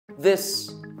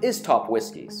This is Top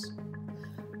Whiskies,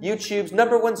 YouTube's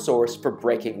 #1 source for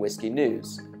breaking whiskey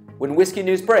news. When whiskey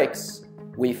news breaks,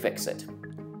 we fix it.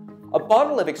 A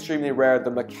bottle of extremely rare the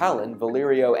Macallan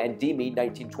Valerio Adami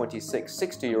 1926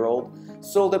 60-year-old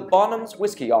sold at Bonham's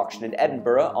Whisky auction in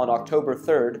Edinburgh on October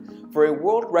 3rd for a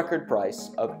world record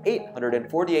price of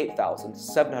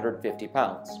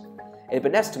 £848,750. It had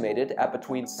been estimated at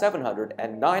between £700,000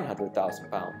 and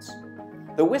 £900,000.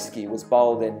 The whiskey was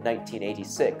bottled in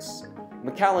 1986.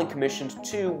 Macallan commissioned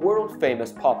two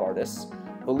world-famous pop artists,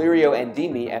 Valerio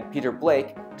Adami and Peter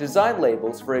Blake, design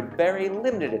labels for a very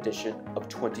limited edition of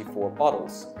 24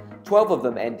 bottles, 12 of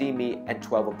them Adami and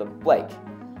 12 of them Blake.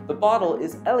 The bottle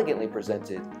is elegantly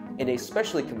presented in a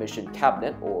specially commissioned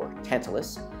cabinet, or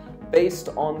tantalus, based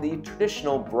on the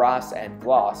traditional brass and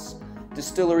glass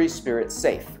distillery spirit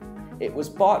safe. It was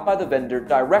bought by the vendor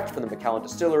direct from the Macallan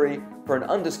distillery for an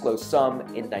undisclosed sum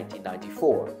in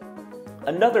 1994.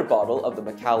 Another bottle of the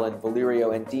Macallan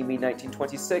Valerio Adami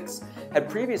 1926 had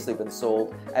previously been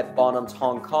sold at Bonham's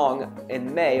Hong Kong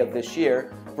in May of this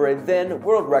year for a then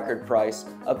world record price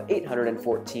of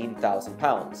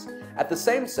 £814,000. At the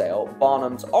same sale,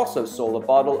 Bonham's also sold a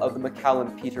bottle of the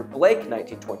Macallan Peter Blake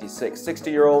 1926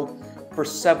 60-year-old for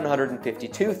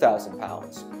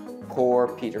 £752,000. Poor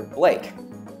Peter Blake.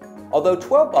 Although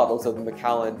 12 bottles of the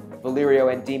Macallan Valerio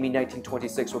Adami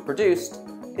 1926 were produced,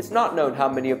 it's not known how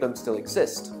many of them still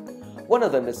exist. One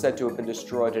of them is said to have been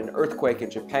destroyed in an earthquake in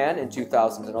Japan in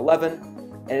 2011,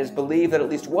 and it is believed that at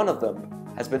least one of them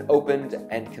has been opened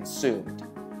and consumed.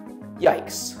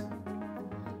 Yikes.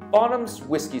 Bonham's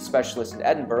whiskey specialist in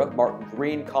Edinburgh, Martin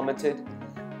Green, commented,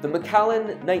 "The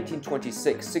Macallan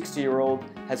 1926 60-year-old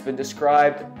has been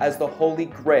described as the holy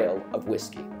grail of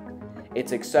whiskey.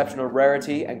 Its exceptional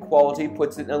rarity and quality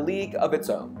puts it in a league of its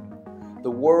own. The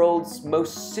world's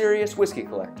most serious whiskey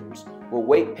collectors will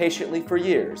wait patiently for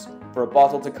years for a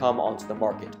bottle to come onto the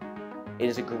market. It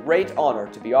is a great honor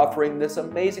to be offering this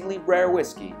amazingly rare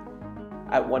whiskey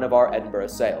at one of our Edinburgh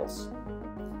sales."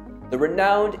 The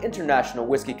renowned international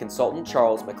whiskey consultant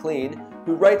Charles McLean,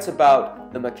 who writes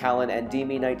about the Macallan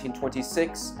Adami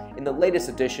 1926 in the latest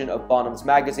edition of Bonham's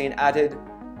magazine, added,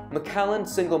 "Macallan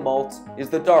single malt is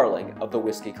the darling of the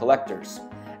whiskey collectors,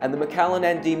 and the Macallan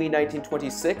Adami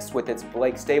 1926, with its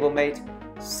Blake stablemate,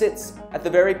 sits at the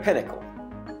very pinnacle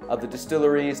of the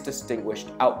distillery's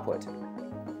distinguished output.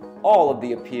 All of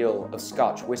the appeal of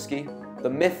Scotch whiskey, the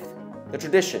myth, the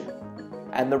tradition,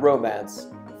 and the romance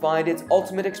find its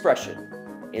ultimate expression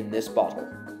in this bottle."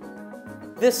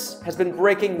 This has been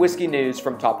breaking whiskey news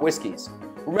from Top Whiskies.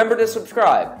 Remember to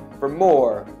subscribe for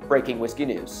more breaking whiskey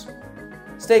news.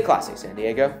 Stay classy, San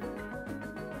Diego.